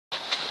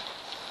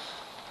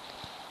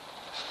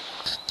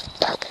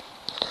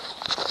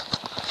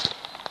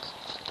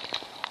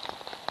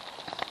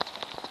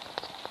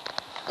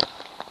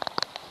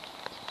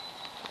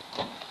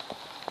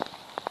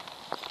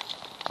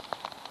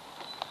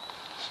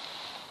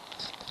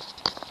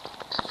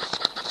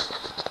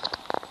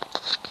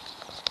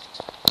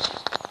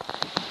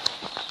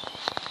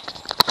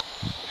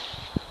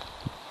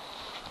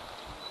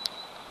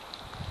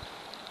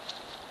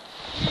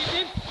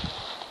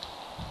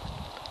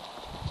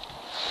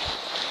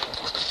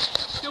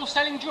Still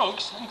selling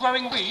drugs and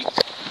growing weed?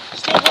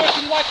 Still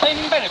working while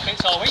claiming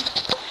benefits, are we?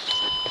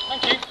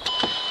 Thank you.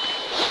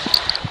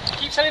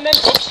 Keep selling them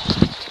drugs.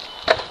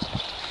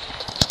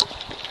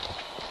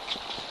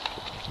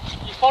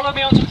 You follow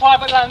me onto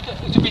private land,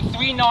 it'll be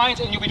 3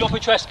 9s and you'll be up for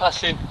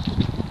trespassing.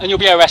 And you'll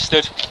be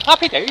arrested.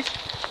 Happy days.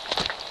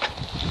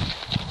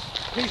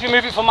 Please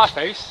remove it from my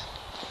face.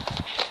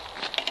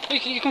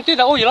 You can do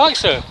that all you like,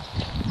 sir.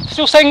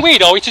 Still selling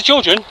weed, are we, to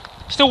children?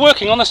 Still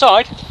working on the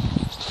side?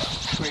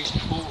 3,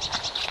 4.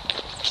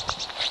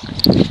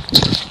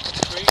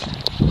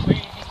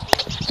 3.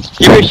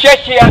 You're a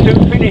shetty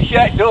hasn't finished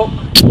yet, Duck.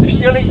 There's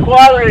still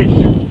inquiries.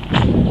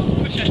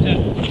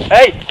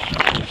 Hey,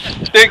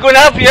 they're going to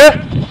have you.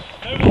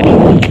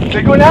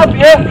 They're going to have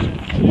you.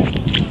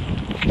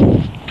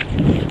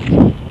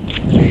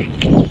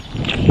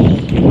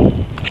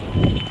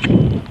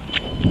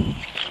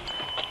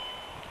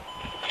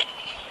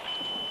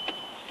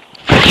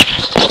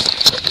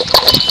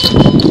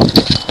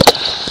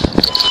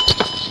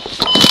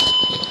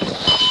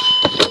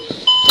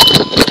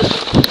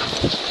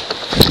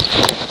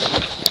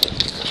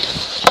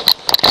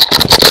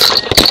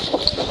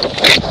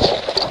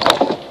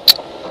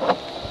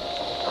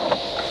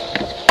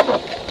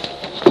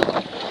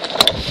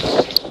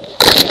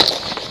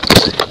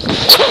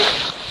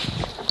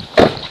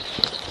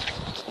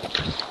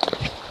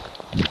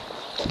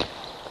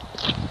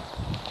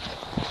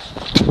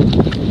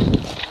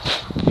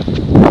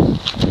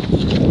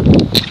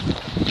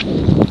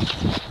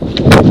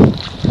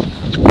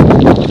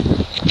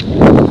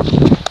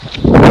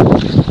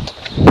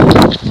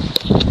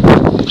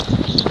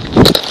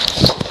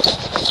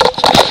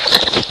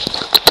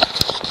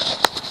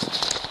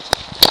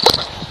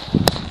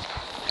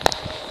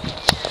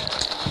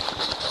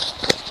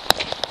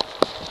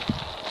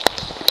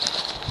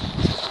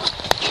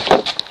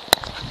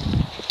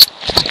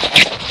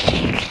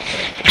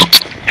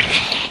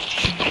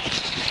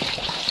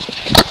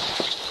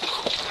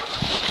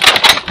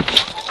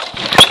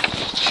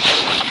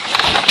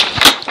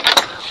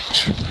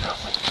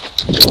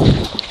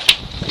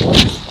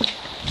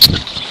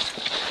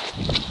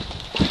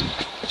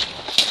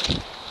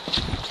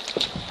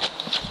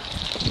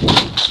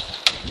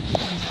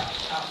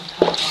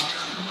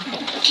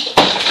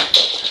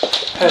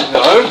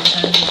 Hello.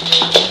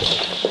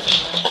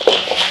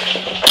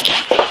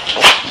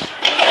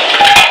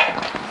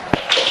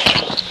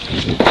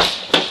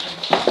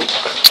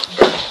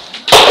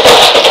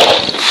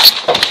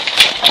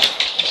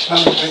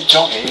 Smells a bit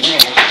doggy, isn't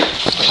it?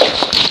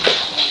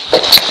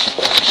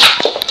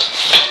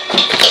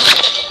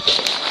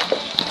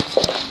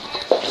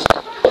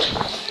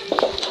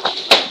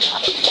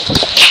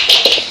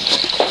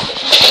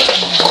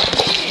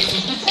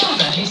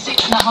 Matilda, who's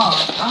 6 and a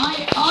half.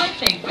 I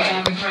think we're going to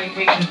have a great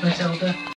week with Matilda.